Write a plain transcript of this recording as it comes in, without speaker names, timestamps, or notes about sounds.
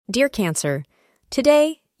Dear Cancer,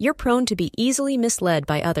 today you're prone to be easily misled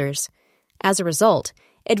by others. As a result,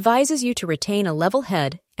 advises you to retain a level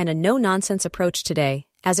head and a no-nonsense approach today,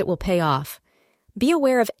 as it will pay off. Be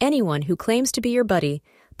aware of anyone who claims to be your buddy,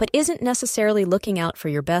 but isn't necessarily looking out for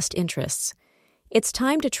your best interests. It's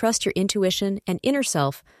time to trust your intuition and inner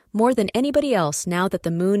self more than anybody else now that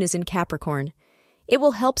the moon is in Capricorn. It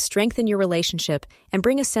will help strengthen your relationship and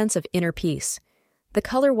bring a sense of inner peace. The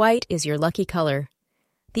color white is your lucky color.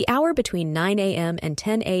 The hour between 9 a.m. and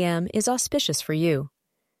 10 a.m. is auspicious for you.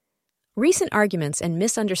 Recent arguments and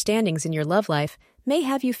misunderstandings in your love life may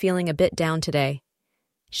have you feeling a bit down today.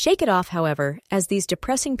 Shake it off, however, as these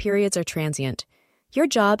depressing periods are transient. Your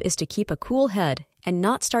job is to keep a cool head and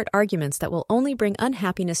not start arguments that will only bring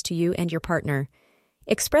unhappiness to you and your partner.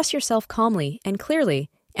 Express yourself calmly and clearly,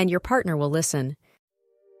 and your partner will listen.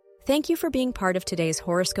 Thank you for being part of today's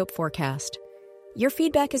horoscope forecast. Your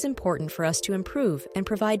feedback is important for us to improve and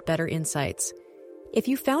provide better insights. If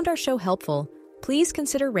you found our show helpful, please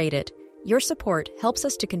consider rate it. Your support helps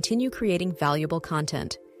us to continue creating valuable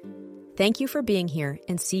content. Thank you for being here,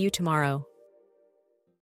 and see you tomorrow.